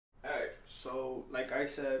So, like I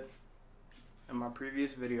said in my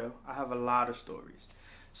previous video, I have a lot of stories.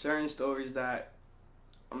 Certain stories that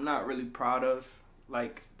I'm not really proud of,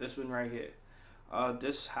 like this one right here.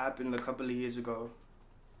 This happened a couple of years ago.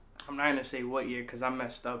 I'm not gonna say what year because I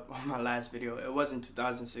messed up on my last video. It wasn't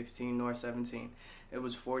 2016 nor 17. It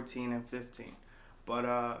was 14 and 15.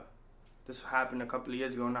 But this happened a couple of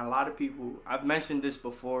years ago, and a lot of people, I've mentioned this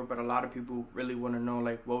before, but a lot of people really want to know,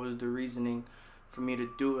 like, what was the reasoning for me to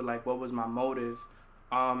do it? Like, what was my motive?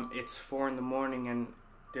 It's 4 in the morning and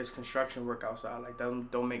there's construction work outside. Like,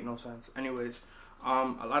 that don't make no sense. Anyways,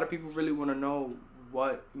 a lot of people really want to know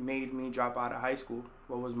what made me drop out of high school.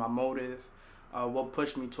 What was my motive? What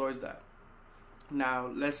pushed me towards that? Now,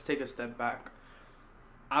 let's take a step back.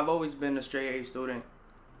 I've always been a straight A student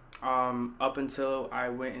up until I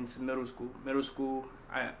went into middle school. Middle school,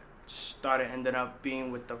 I ended up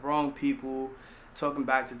being with the wrong people, talking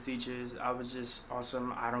back to teachers. I was just on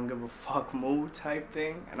some I don't give a fuck mood type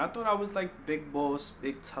thing. And I thought I was like big boss,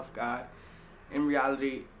 big tough guy. In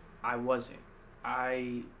reality, I wasn't.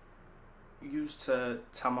 I used to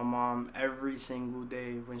tell my mom every single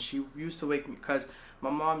day when she used to wake me, because my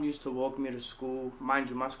mom used to walk me to school. Mind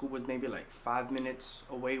you, my school was maybe like 5 minutes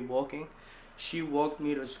away walking. She walked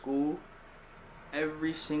me to school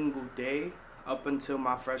every single day up until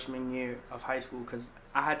my freshman year of high school, because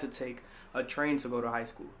I had to take a train to go to high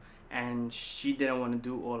school, and she didn't want to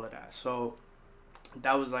do all of that. So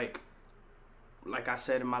that was like I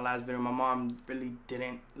said in my last video, my mom really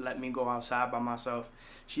didn't let me go outside by myself.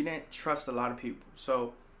 She didn't trust a lot of people.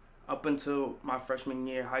 So up until my freshman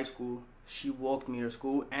year of high school, she walked me to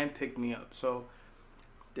school and picked me up. So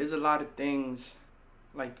there's a lot of things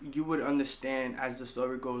like you would understand as the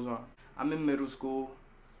story goes on. I'm in middle school,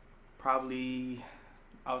 probably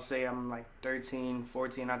I'll say I'm like 13,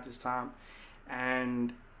 14 at this time,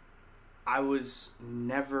 and I was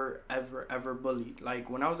never ever bullied. Like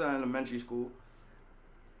when I was in elementary school,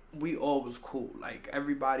 we all was cool. Like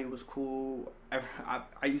everybody was cool.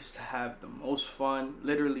 I used to have the most fun.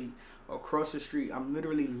 Literally across the street, I'm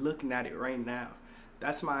literally looking at it right now.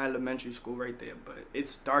 That's my elementary school right there, but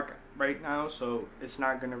it's dark right now, so it's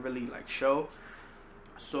not gonna really like show.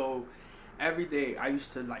 So every day I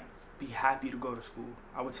used to like be happy to go to school.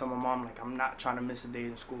 I would tell my mom like I'm not trying to miss a day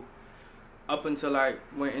in school. Up until I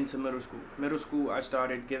went into middle school. Middle school, I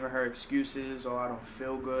started giving her excuses, or I don't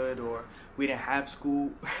feel good, or we didn't have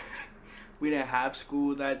school. We didn't have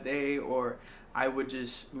school that day, or I would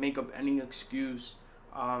just make up any excuse.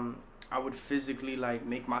 I would physically like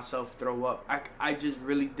make myself throw up. I just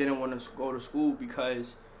really didn't want to go to school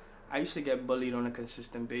because I used to get bullied on a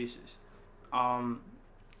consistent basis.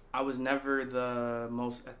 I was never the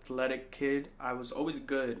most athletic kid. I was always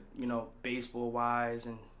good, baseball wise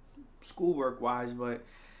and schoolwork wise, but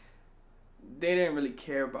they didn't really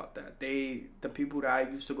care about that. The people that I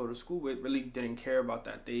used to go to school with really didn't care about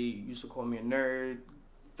that. They used to call me a nerd,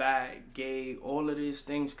 fat, gay, all of these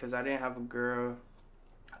things because I didn't have a girl.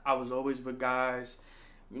 I was always with guys,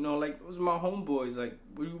 like those were my homeboys. Like,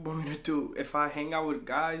 what do you want me to do? If I hang out with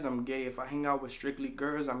guys, I'm gay. If I hang out with strictly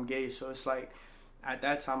girls, I'm gay. So it's like, at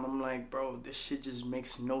that time, I'm like, bro, this shit just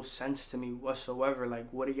makes no sense to me whatsoever. Like,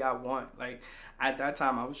 what do y'all want? Like, at that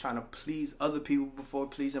time, I was trying to please other people before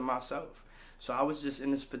pleasing myself. So I was just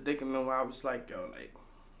in this predicament where I was like, yo, like,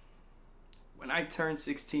 when I turn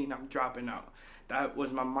 16, I'm dropping out. That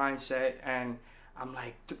was my mindset, and I'm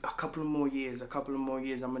like, a couple of more years, I'm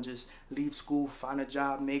gonna just leave school, find a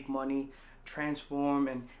job, make money, transform,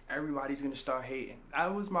 and everybody's gonna start hating.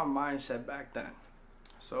 That was my mindset back then.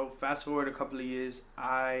 So fast forward a couple of years,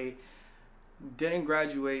 I didn't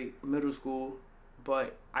graduate middle school,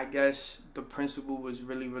 but I guess the principal was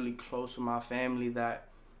really close with my family that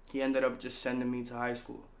he ended up just sending me to high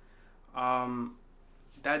school.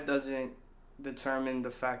 That doesn't determine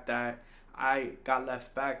the fact that I got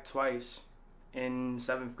left back twice in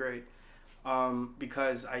 7th grade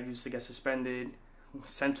because I used to get suspended,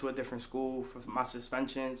 sent to a different school for my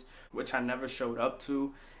suspensions, which I never showed up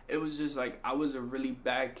to. It was just like I was a really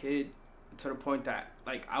bad kid to the point that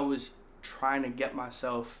like I was trying to get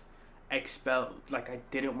myself expelled. Like I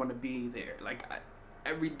didn't want to be there. Like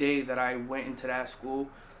every day that I went into that school,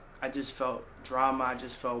 I just felt drama. I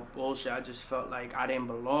just felt bullshit. I just felt like I didn't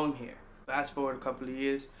belong here. Fast forward a couple of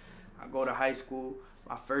years, I go to high school.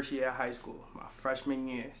 My first year of high school, my freshman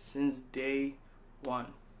year, since day one,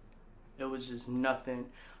 it was just nothing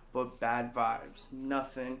but bad vibes.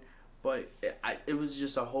 Nothing but it was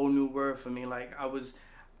just a whole new world for me. Like I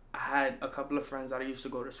had a couple of friends that I used to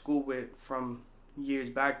go to school with from years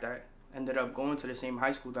back that ended up going to the same high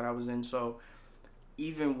school that I was in. So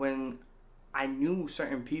even when I knew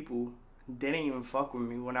certain people, they didn't even fuck with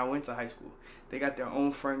me when I went to high school. They got their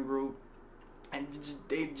own friend group, and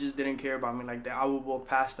they just didn't care about me like that. I would walk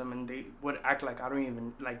past them and they would act like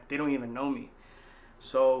they don't even know me.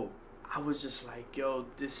 So I was just like, yo,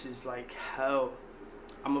 this is like hell.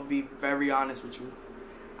 I'm gonna be very honest with you.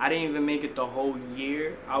 I didn't even make it the whole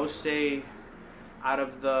year. I would say out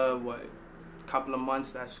of the couple of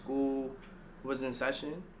months that school was in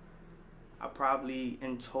session, I probably,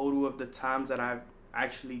 in total of the times that I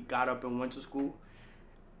actually got up and went to school,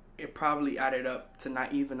 it probably added up to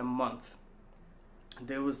not even a month.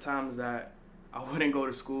 There was times that I wouldn't go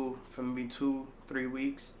to school for maybe 2-3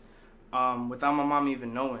 weeks, without my mom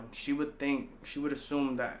even knowing. She would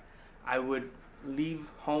assume that I would leave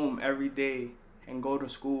home every day and go to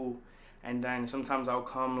school, and then sometimes I'll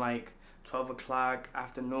come like 12 o'clock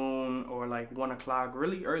afternoon or like 1 o'clock,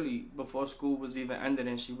 really early before school was even ended,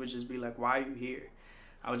 and she would just be like, why are you here?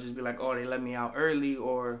 I would just be like, oh, they let me out early,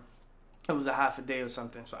 or it was a half a day or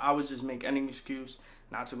something. So I would just make any excuse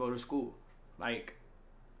not to go to school. Like,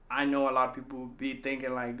 I know a lot of people would be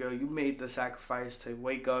thinking like, girl, you made the sacrifice to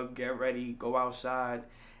wake up, get ready, go outside,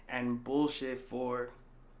 and bullshit for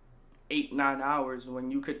 8-9 hours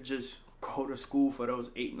when you could just go to school for those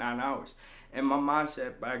 8-9 hours. And my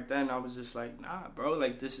mindset back then, I was just like, nah, bro,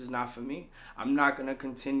 like, this is not for me. I'm not gonna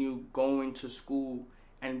continue going to school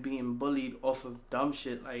and being bullied off of dumb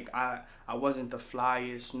shit. Like, I wasn't the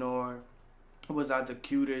flyest, nor was I the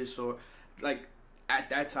cutest, or like, at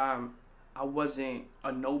that time, I wasn't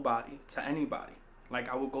a nobody to anybody. Like,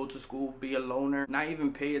 I would go to school, be a loner, not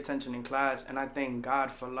even pay attention in class. And I thank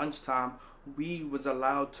God for lunchtime, we was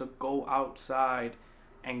allowed to go outside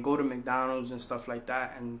and go to McDonald's and stuff like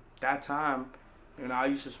that. And that time, you know, I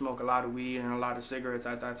used to smoke a lot of weed and a lot of cigarettes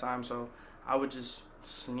at that time. So I would just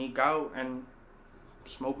sneak out and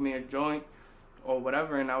smoke me a joint or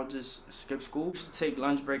whatever, and I would just skip school. We used to take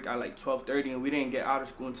lunch break at like 12:30, and we didn't get out of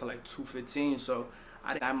school until like 2:15. So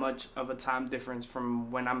I didn't have much of a time difference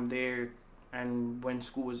from when I'm there and when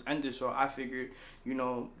school was ended. So I figured, you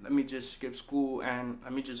know, let me just skip school and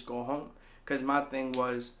let me just go home. Because my thing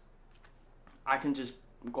was, I can just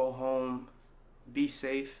go home, be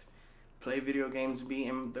safe, play video games, be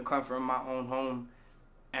in the comfort of my own home,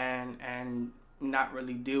 and not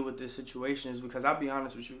really deal with these situations. Because I'll be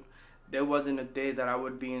honest with you, there wasn't a day that I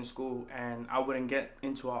would be in school and I wouldn't get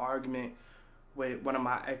into an argument with one of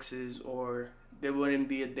my exes, or there wouldn't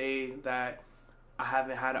be a day that I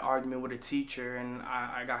haven't had an argument with a teacher and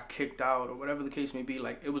I got kicked out, or whatever the case may be.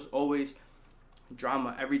 Like, it was always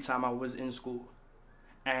drama every time I was in school.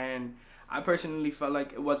 And I personally felt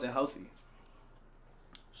like it wasn't healthy.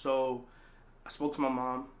 So I spoke to my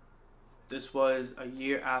mom. This was a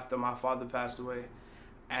year after my father passed away.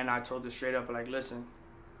 And I told her straight up, like, listen,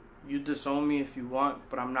 you disown me if you want,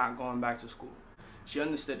 but I'm not going back to school. She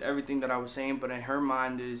understood everything that I was saying, but in her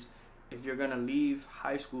mind is, if you're going to leave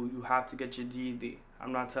high school, you have to get your GED.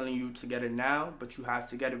 I'm not telling you to get it now, but you have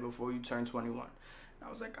to get it before you turn 21. I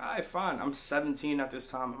was like, all right, fine. I'm 17 at this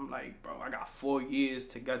time. I'm like, bro, I got 4 years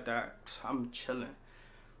to get that. I'm chilling.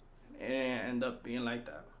 It didn't end up being like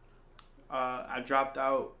that. I dropped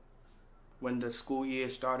out when the school year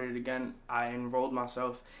started again. I enrolled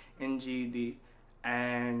myself in GED,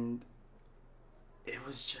 and it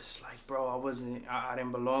was just like, bro, I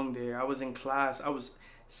didn't belong there. I was in class. I was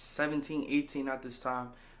 17, 18 at this time,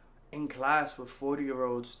 in class with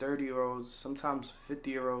 40-year-olds, 30-year-olds, sometimes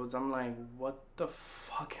 50-year-olds. I'm like, what the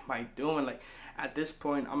fuck am I doing? Like, at this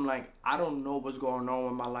point, I'm like, I don't know what's going on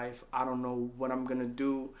with my life. I don't know what I'm gonna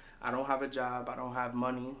do. I don't have a job. I don't have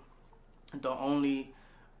money. The only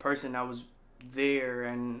person that was there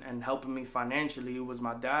and helping me financially was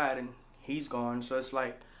my dad, and he's gone. So it's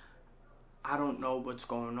like, I don't know what's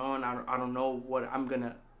going on. I don't know what I'm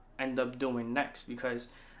gonna end up doing next, because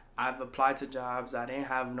I've applied to jobs. I didn't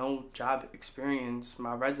have no job experience.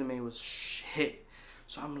 My resume was shit.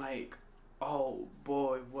 So I'm like, oh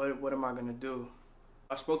boy, what am I gonna do?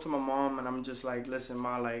 I spoke to my mom and I'm just like, listen,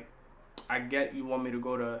 Ma, like, I get you want me to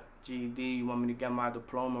go to GED, you want me to get my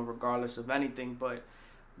diploma regardless of anything, but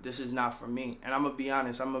this is not for me. And I'm gonna be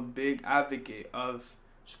honest, I'm a big advocate of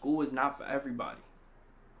school is not for everybody.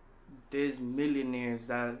 There's millionaires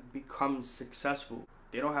that become successful.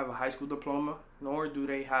 They don't have a high school diploma, nor do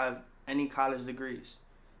they have any college degrees,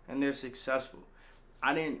 and they're successful.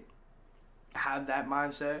 I didn't have that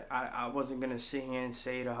mindset. I wasn't going to sit here and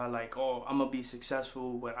say to her, like, oh, I'm going to be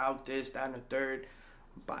successful without this, that, and the third.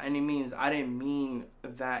 By any means, I didn't mean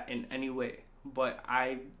that in any way. But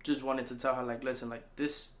I just wanted to tell her, like, listen, like,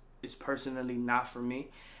 this is personally not for me,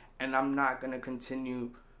 and I'm not going to continue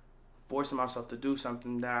forcing myself to do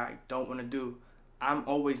something that I don't want to do. I'm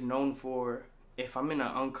always known for, if I'm in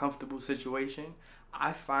an uncomfortable situation,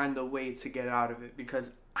 I find a way to get out of it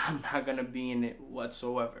because I'm not gonna be in it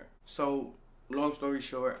whatsoever. So, long story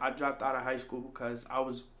short, I dropped out of high school because I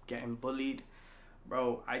was getting bullied.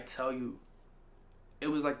 Bro, I tell you, it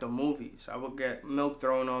was like the movies. I would get milk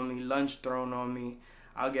thrown on me, lunch thrown on me.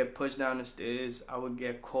 I would get pushed down the stairs. I would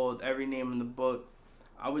get called every name in the book.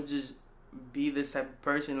 I would just be this type of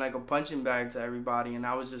person, like a punching bag to everybody. And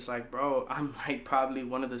I was just like, bro, I'm like probably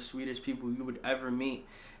one of the sweetest people you would ever meet.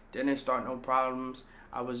 Didn't start no problems.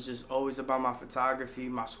 I was just always about my photography,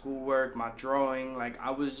 my schoolwork, my drawing. Like,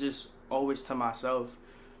 I was just always to myself.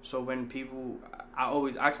 So when people, I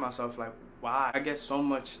always ask myself, like, why? I get so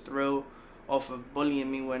much thrill off of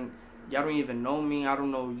bullying me when y'all don't even know me. I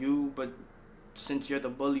don't know you, but since you're the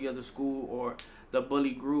bully of the school or the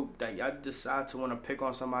bully group, that y'all decide to want to pick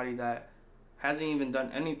on somebody that hasn't even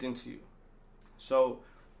done anything to you. So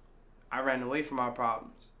I ran away from my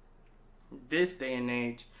problems. This day and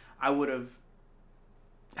age, I would have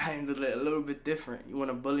handled it a little bit different. You want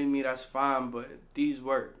to bully me, that's fine, but these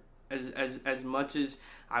work. As much as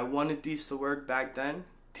I wanted these to work back then,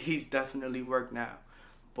 these definitely work now.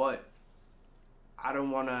 But I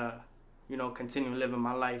don't want to, continue living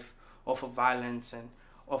my life off of violence and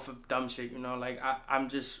off of dumb shit, Like, I'm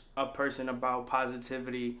just a person about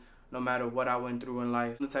positivity no matter what I went through in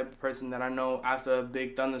life. I'm the type of person that I know after a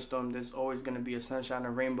big thunderstorm, there's always going to be a sunshine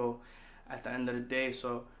and rainbow at the end of the day.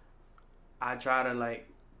 So I try to,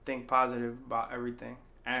 think positive about everything.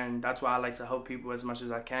 And that's why I like to help people as much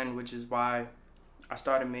as I can, which is why I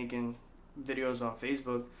started making videos on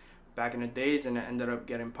Facebook back in the days, and it ended up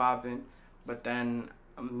getting popping. But then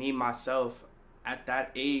me, myself, at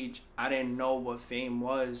that age, I didn't know what fame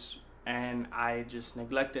was, and I just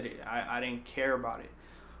neglected it. I didn't care about it.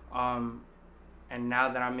 And now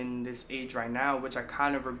that I'm in this age right now, which I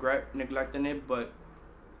kind of regret neglecting it, but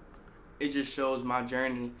it just shows my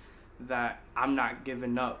journey that I'm not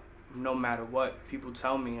giving up no matter what people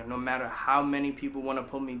tell me, and no matter how many people want to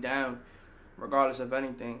put me down, regardless of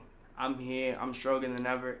anything. I'm here, I'm stronger than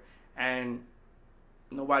ever, and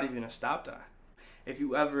nobody's gonna stop that. If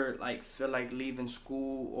you ever feel like leaving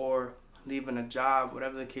school or leaving a job,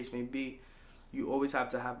 whatever the case may be, you always have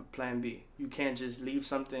to have a plan B. You can't just leave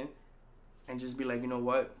something and just be like, you know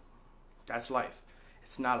what, that's life.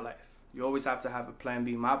 It's not life. You always have to have a plan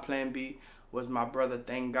B. My plan B was my brother.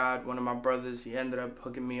 Thank God, one of my brothers, he ended up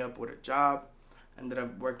hooking me up with a job. Ended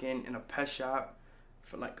up working in a pet shop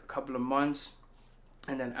for a couple of months.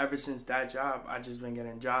 And then ever since that job, I just been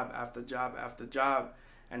getting job after job after job.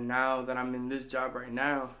 And now that I'm in this job right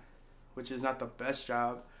now, which is not the best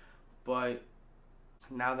job, but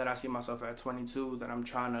now that I see myself at 22, that I'm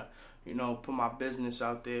trying to, put my business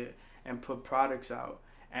out there and put products out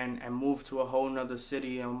and move to a whole nother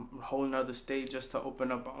city and a whole nother state just to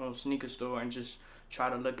open up our own sneaker store and just try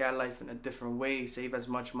to look at life in a different way, save as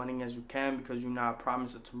much money as you can because you're not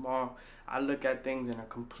promised of tomorrow. I look at things in a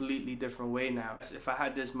completely different way now. If I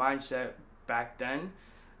had this mindset back then,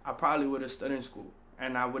 I probably would have stood in school.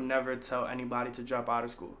 And I would never tell anybody to drop out of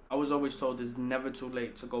school. I was always told it's never too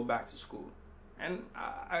late to go back to school. And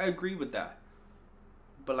I agree with that.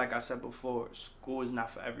 But like I said before, school is not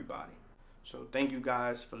for everybody. So thank you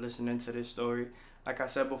guys for listening to this story. Like I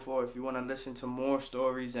said before, if you want to listen to more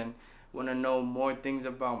stories and want to know more things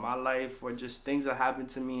about my life or just things that happened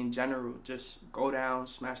to me in general, just go down,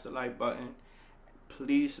 smash the like button.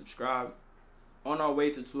 Please subscribe. On our way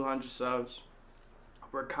to 200 subs.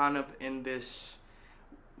 We're kind of in this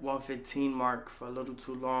 115 mark for a little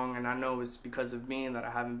too long, and I know it's because of me that I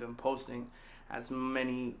haven't been posting as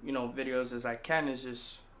many videos as I can. It's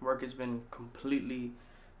just work has been completely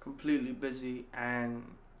busy, and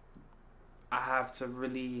I have to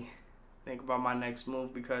really think about my next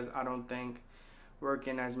move because I don't think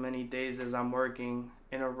working as many days as I'm working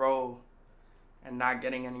in a row and not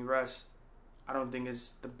getting any rest, I don't think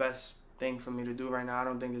it's the best thing for me to do right now. I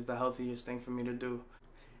don't think it's the healthiest thing for me to do.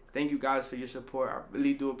 Thank you guys for your support. I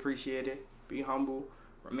really do appreciate it. Be humble,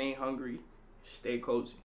 remain hungry, stay cozy.